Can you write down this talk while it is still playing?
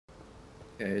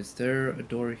Okay, is there a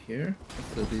door here?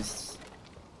 So these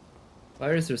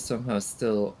fires are somehow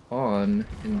still on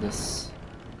in this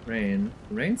rain.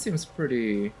 The rain seems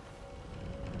pretty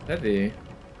heavy.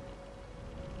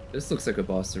 This looks like a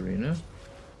boss arena.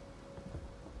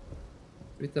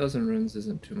 3,000 runes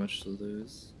isn't too much to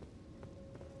lose.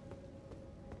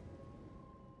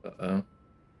 Uh-oh.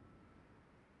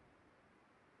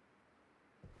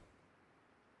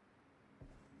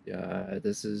 Yeah,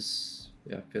 this is...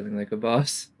 yeah, feeling like a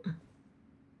boss.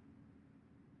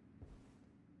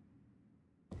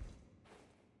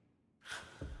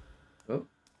 Oh.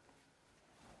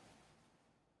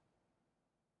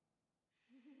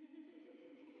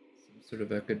 Some sort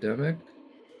of academic.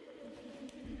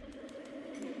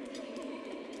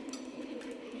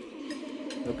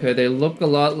 Okay, they look a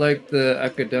lot like the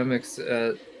academics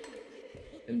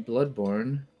in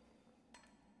Bloodborne.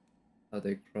 How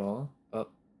they crawl. Oh,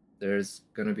 there's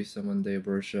gonna be someone they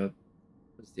worship.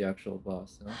 Who's the actual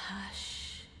boss, huh?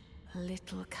 Hush,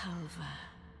 little Calva.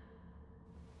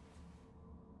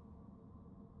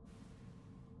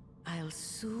 I'll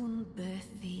soon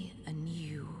birth thee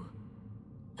anew,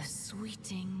 a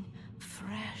sweeting,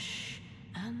 fresh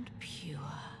and pure.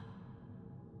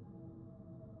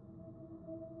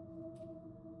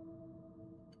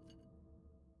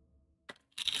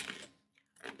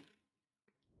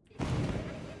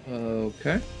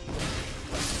 Okay.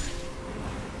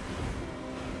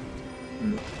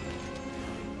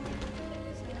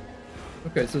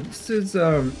 Okay, so this is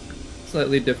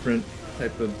slightly different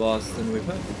type of boss than we've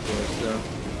had before, so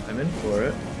I'm in for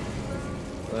it.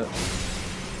 But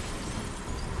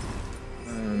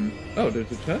oh,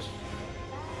 there's a chest?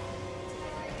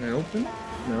 Can I open?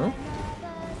 No?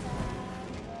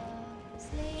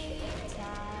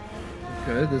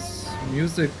 Okay, this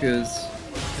music is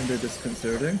kinda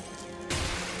disconcerting.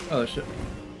 Oh shit.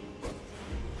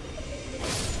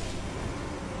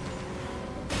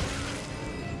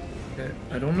 Okay,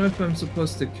 I don't know if I'm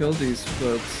supposed to kill these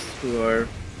folks who are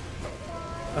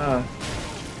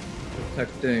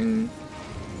protecting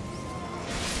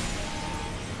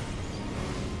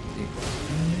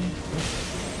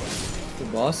the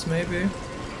boss, maybe?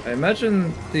 I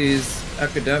imagine these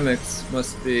academics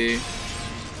must be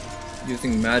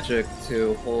using magic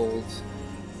to hold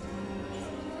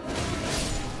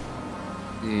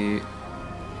the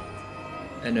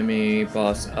enemy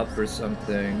boss up or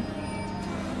something.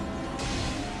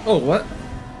 Oh, what?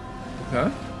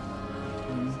 Okay.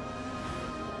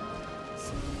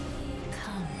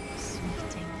 Come,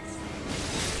 sweetings.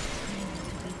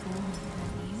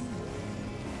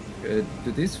 Good.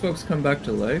 Do these folks come back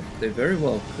to life? They very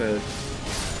well could.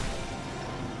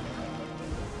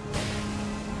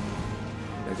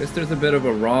 I guess there's a bit of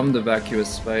a Rom the Vacuous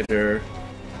Spider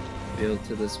feel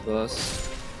to this boss.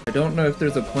 I don't know if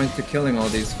there's a point to killing all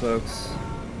these folks.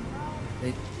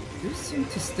 They do seem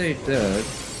to stay dead, I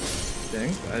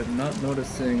think. I'm not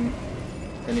noticing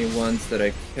any ones that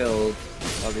I killed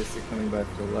obviously coming back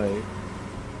to life.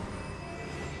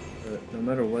 But no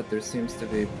matter what, there seems to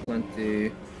be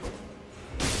plenty.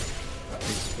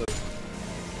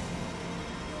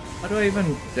 How do I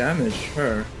even damage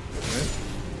her? Right?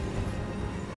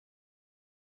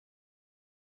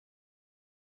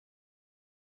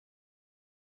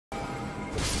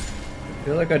 I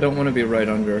feel like I don't want to be right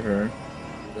under her.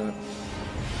 But...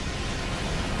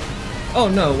 oh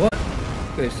no, what?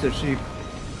 Okay, so she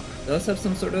does have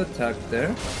some sort of attack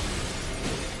there.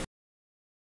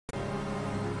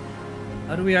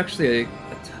 How do we actually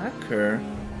attack her?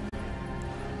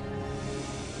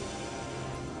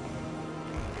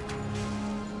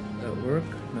 Does that work?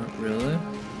 Not really.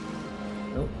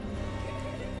 Nope.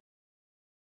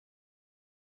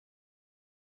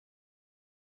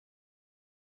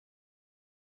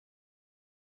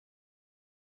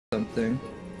 Something.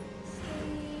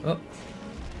 Oh.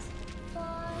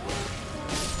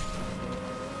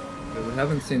 Okay, we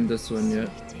haven't seen this one yet.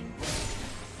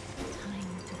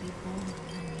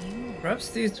 Perhaps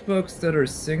these folks that are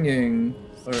singing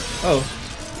are... oh.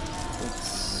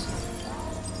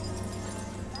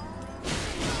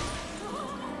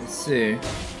 Let's see.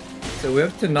 So we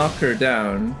have to knock her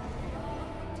down.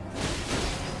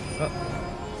 Oh.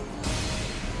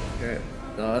 Okay,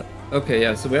 that. Okay,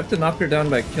 yeah, so we have to knock her down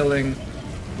by killing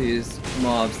these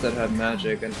mobs that have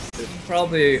magic, and there's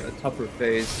probably a tougher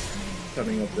phase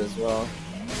coming up as well.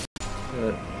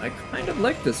 But I kind of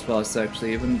like this boss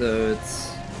actually, even though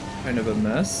it's kind of a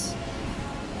mess.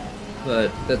 But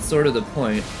that's sort of the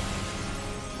point.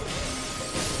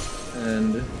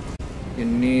 And you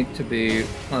need to be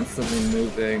constantly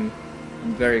moving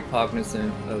and very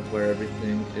cognizant of where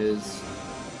everything is.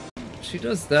 she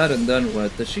does that and then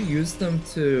what? Does she use them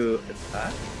to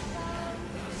attack?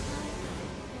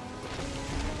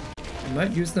 I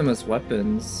might use them as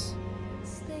weapons.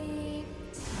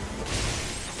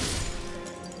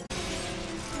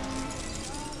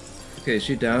 Okay, is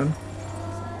she down?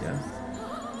 Yeah.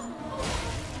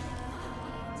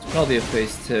 It's probably a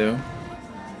phase 2.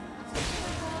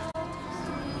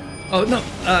 Oh no!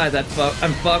 Ah, that fuck.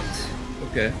 I'm fucked.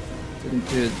 Okay. Didn't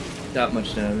do that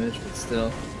much damage, but still.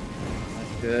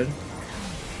 Not good.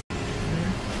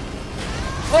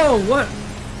 Oh, what?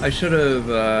 I should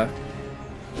have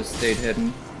just stayed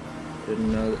hidden.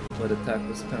 Didn't know what attack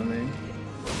was coming.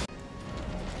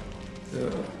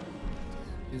 So,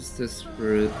 use this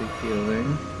for the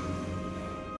healing.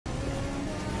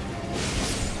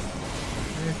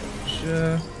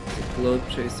 Gotcha. The globe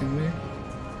chasing me.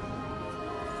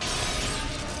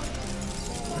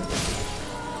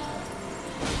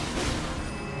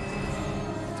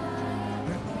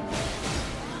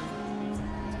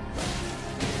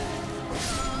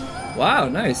 Wow,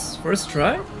 nice. First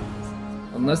try?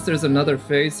 Unless there's another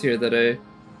phase here that I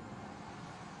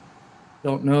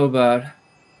don't know about.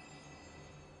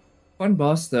 Fun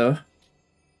boss though.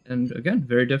 And again,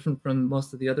 very different from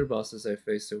most of the other bosses I've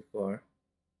faced so far.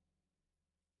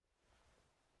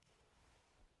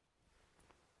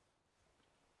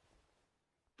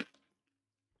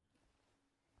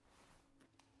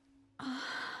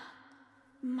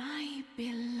 My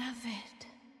beloved,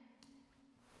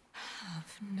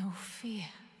 have no fear.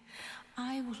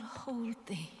 I will hold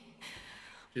thee.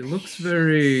 She looks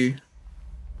very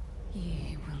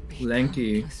Ye will be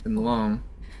lanky and long.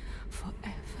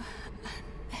 forever and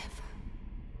ever.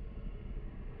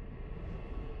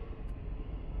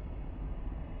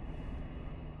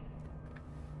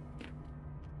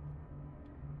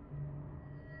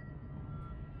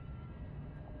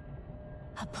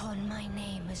 Upon my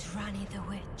name as Rani the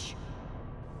Witch.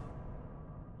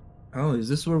 Oh, is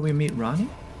this where we meet Rani?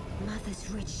 Mother's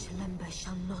rich slumber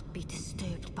shall not be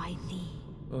disturbed by thee.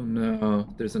 Oh no,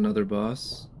 there's another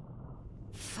boss.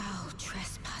 Foul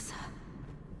trespasser.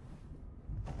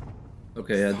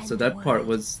 Okay, yeah, so that part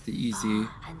was the easy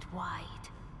Far and wide.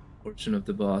 portion of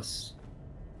the boss.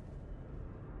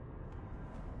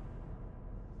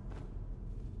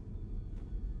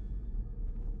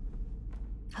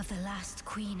 Of the last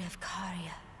queen of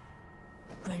Caria,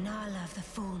 Rennala of the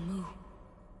full moon.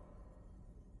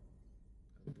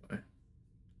 Oh boy.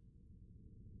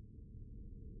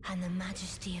 And the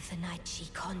majesty of the night she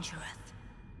conjureth.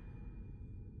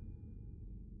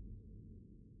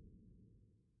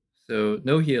 So,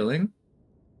 no healing.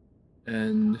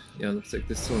 And yeah, looks like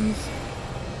this one's...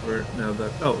 We're now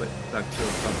back... Oh, wait, back to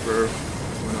a proper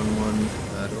one-on-one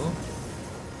battle.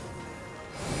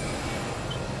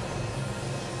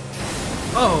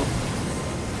 Oh!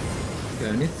 Okay,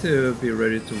 I need to be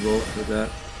ready to roll for that.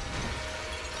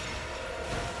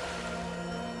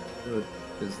 What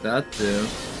does that do?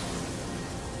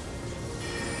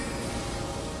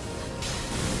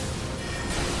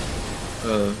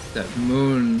 Oh, that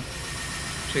moon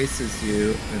chases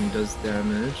you and does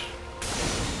damage.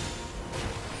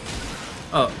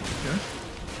 Oh, okay.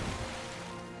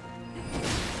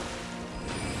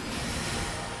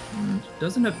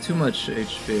 Doesn't have too much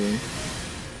HP,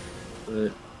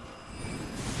 but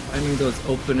finding those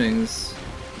openings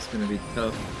is gonna be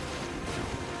tough.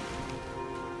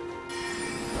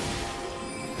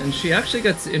 And she actually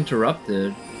gets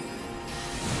interrupted.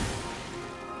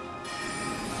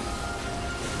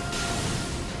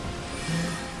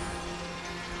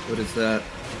 What is that?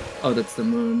 Oh, that's the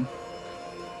moon.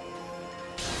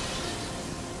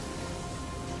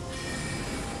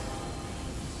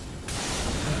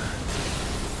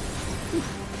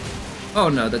 Oh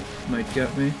no, that might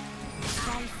get me.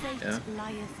 Thy fate Yeah.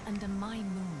 lieth under my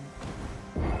moon.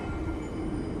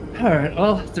 Alright,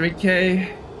 well, 3k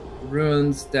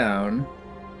runes down.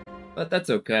 But that's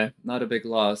okay. Not a big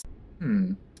loss.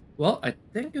 Well, I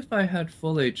think if I had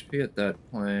full HP at that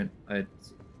point, I'd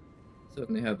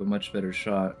certainly have a much better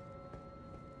shot.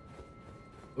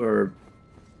 Or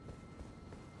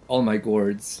all my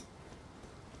gourds.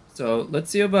 So let's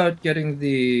see about getting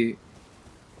the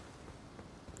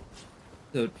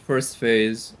first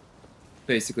phase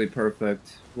basically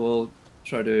perfect. We'll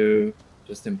try to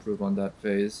just improve on that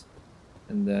phase,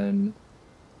 and then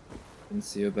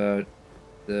see about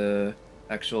the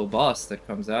actual boss that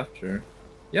comes after.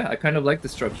 Yeah, I kind of like the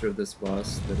structure of this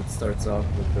boss, that it starts off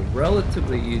with a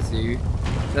relatively easy,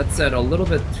 that said, a little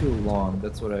bit too long.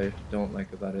 That's what I don't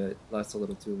like about it. It lasts a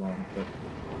little too long, but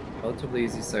relatively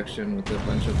easy section with a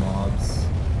bunch of mobs,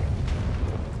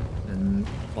 and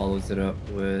follows it up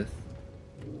with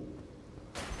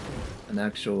an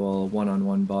actual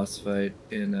one-on-one boss fight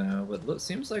in what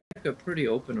seems like a pretty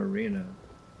open arena.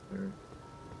 They're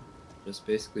just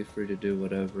basically free to do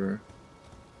whatever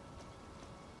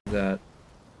that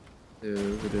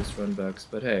to reduce runbacks.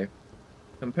 But hey,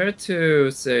 compared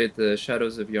to, say, the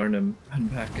Shadows of Yharnam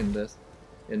runback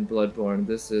in Bloodborne,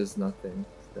 this is nothing,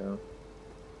 so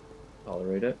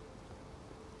tolerate it.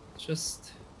 Let's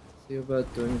just see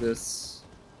about doing this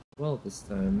well this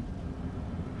time.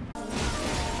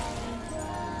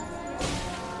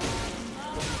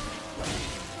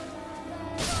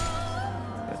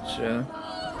 Gotcha.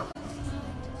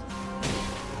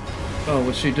 Oh,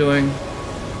 what's she doing?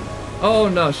 Oh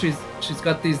no, she's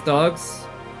got these dogs.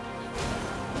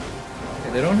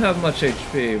 Okay, they don't have much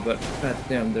HP, but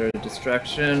goddamn, they're a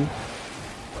distraction.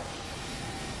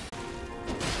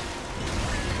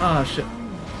 Ah, shit.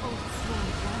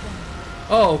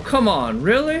 Oh, come on,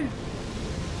 really?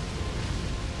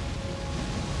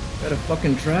 Got a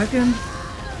fucking dragon?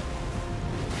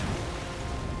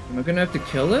 Am I gonna have to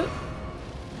kill it?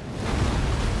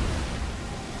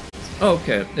 Oh,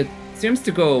 okay, it seems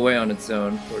to go away on its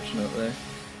own, fortunately.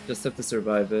 Just have to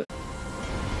survive it. Come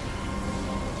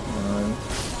on.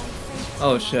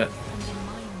 Oh shit.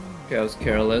 Okay, I was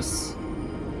careless.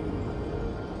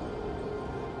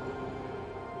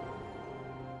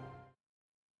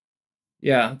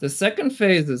 Yeah, the second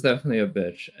phase is definitely a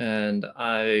bitch, and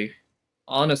I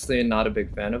honestly not a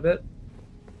big fan of it,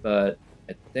 but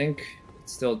I think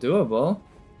it's still doable.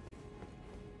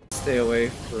 Stay away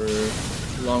for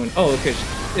long. Oh, okay,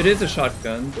 it is a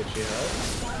shotgun that she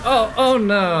has. Oh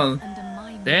no!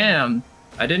 Damn,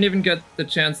 I didn't even get the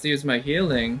chance to use my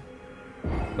healing,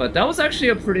 but that was actually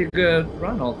a pretty good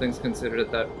run, all things considered,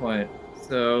 at that point.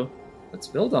 So let's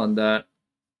build on that.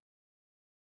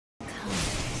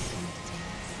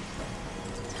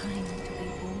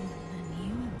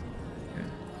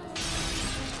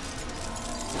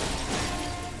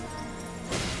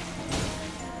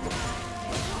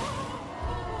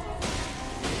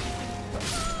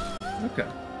 Okay.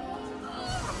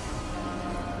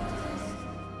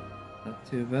 Not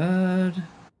too bad.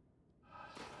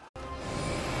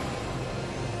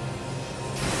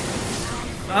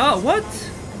 Ah, what?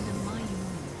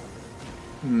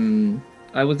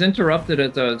 I was interrupted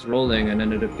as I was rolling and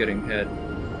ended up getting hit.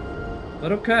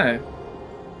 But okay.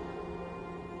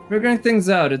 Figuring things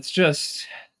out, it's just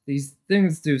these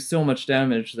things do so much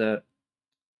damage that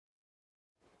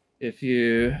if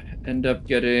you end up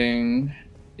getting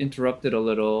interrupted a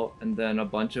little and then a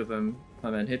bunch of them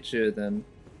come and hit you, then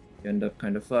you end up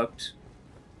kind of fucked.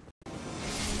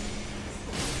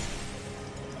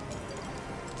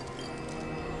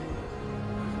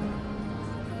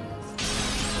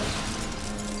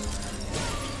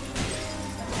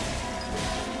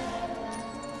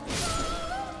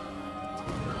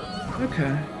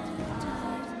 Okay.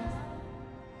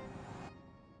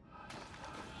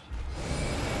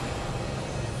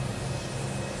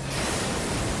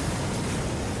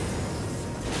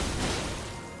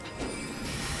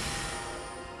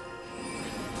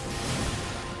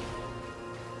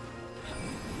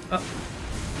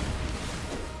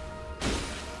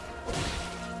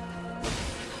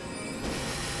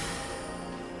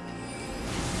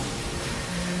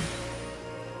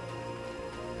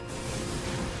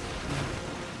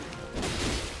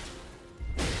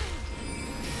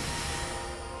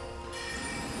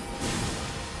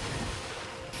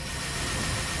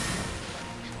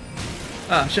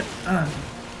 Ah, shit. Ah.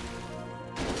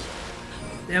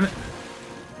 Damn it.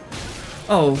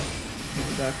 Oh.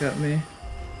 He's back at me.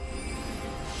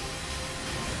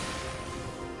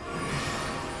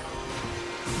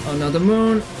 Oh, no, the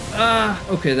moon. Ah.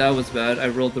 Okay, that was bad. I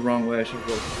rolled the wrong way. I should have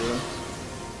rolled through.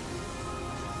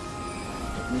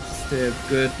 I need to stay a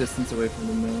good distance away from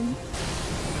the moon.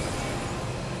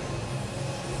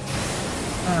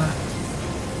 Ah.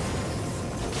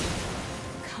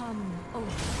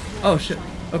 Oh shit.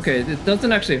 Okay, it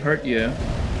doesn't actually hurt you.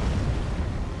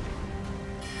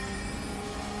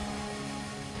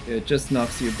 It just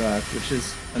knocks you back, which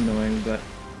is annoying, but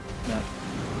not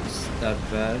that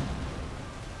bad.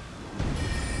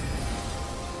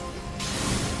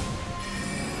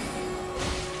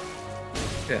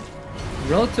 Okay.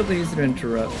 Relatively easy to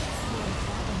interrupt.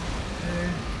 Okay,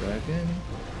 dragon.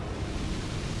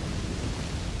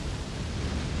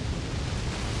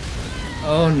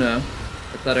 Oh no.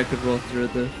 I thought I could roll through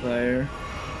the fire.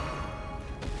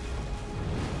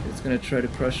 It's gonna try to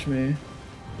crush me.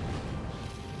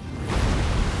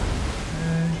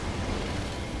 Okay.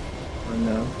 Oh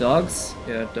no. Dogs?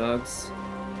 Yeah, dogs.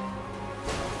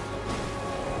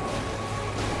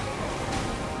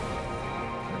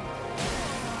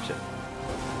 Shit.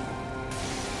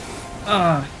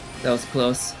 Ah, that was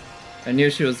close. I knew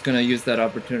she was gonna use that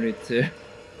opportunity to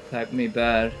attack me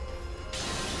bad.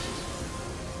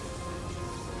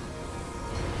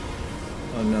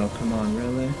 Oh no, come on,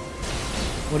 really?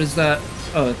 What is that?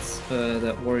 Oh, it's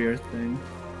that warrior thing.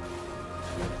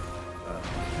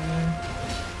 Okay.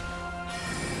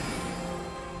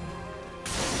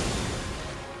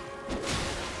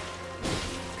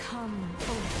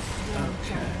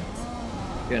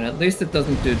 Okay. And at least it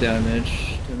doesn't do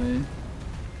damage to me.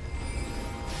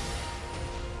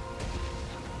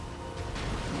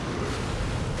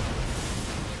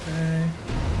 Okay.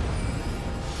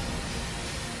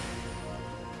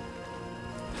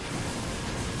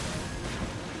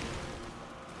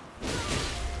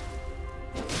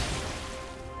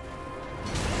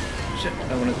 Shit,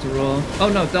 I wanted to roll.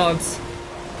 Oh no, dogs!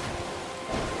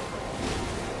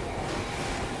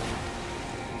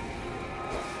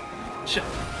 Shit.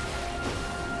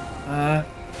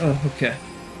 Oh, okay.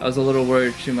 I was a little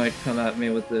worried she might come at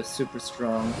me with the super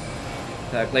strong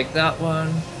attack like that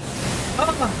one.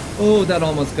 Ah! Oh, that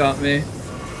almost got me.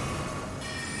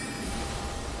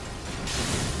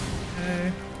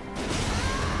 Okay.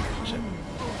 Shit.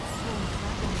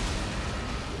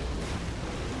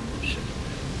 Shit.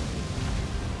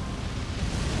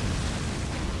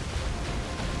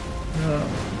 No.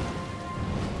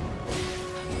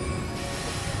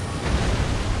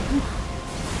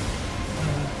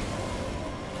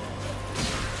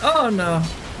 Oh no!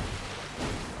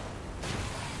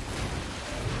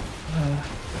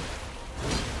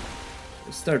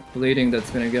 Start bleeding, that's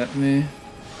gonna get me.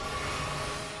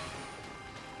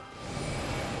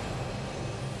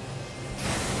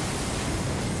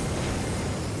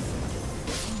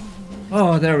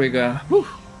 Oh, there we go. Whew.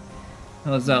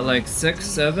 Was that like 6,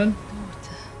 7?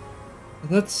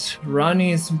 That's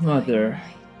Rani's mother.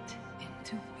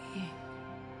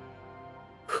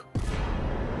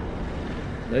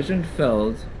 Legend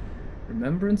Felled.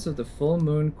 Remembrance of the Full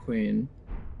Moon Queen.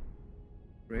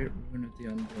 Great Ruin of the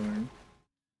Unborn.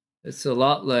 It's a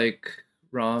lot like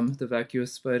Rom, the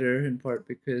vacuous spider, in part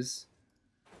because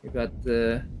you got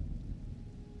that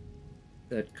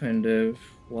kind of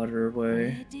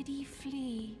waterway. Where did he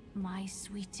flee, my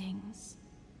sweetings?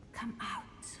 Come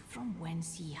out from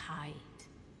whence ye hide.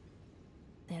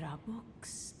 There are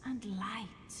books and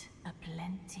light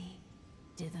aplenty,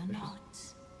 dither not.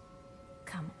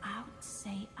 Come out,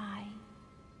 say I,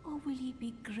 or will ye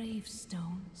be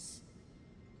gravestones,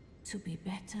 to be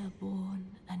better born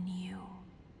anew?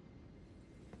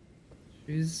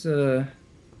 She's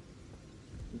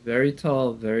very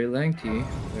tall, very lanky,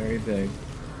 very big.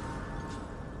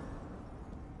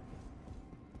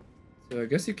 So I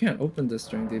guess you can't open this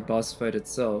during the boss fight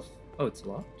itself. Oh, it's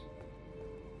locked?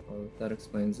 Well, that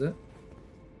explains it.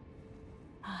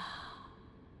 Ah,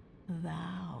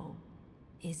 thou.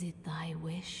 Is it thy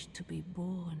wish to be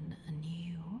born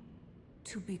anew?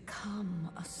 To become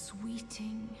a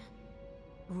sweeting?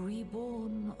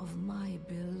 Reborn of my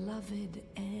beloved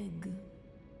egg?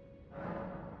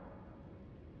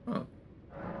 Oh.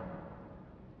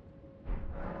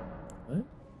 What?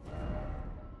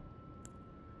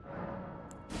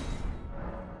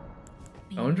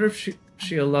 I wonder if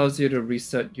she allows you to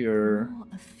reset your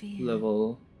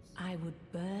level. I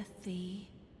would birth thee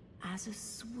as a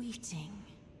sweeting,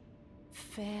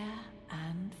 fair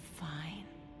and fine.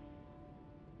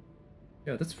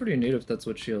 Yeah, that's pretty neat if that's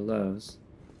what she allows.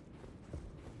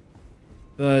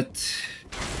 But,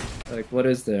 like, what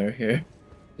is there here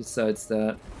besides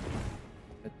that?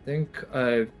 I think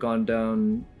I've gone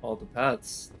down all the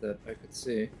paths that I could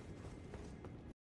see.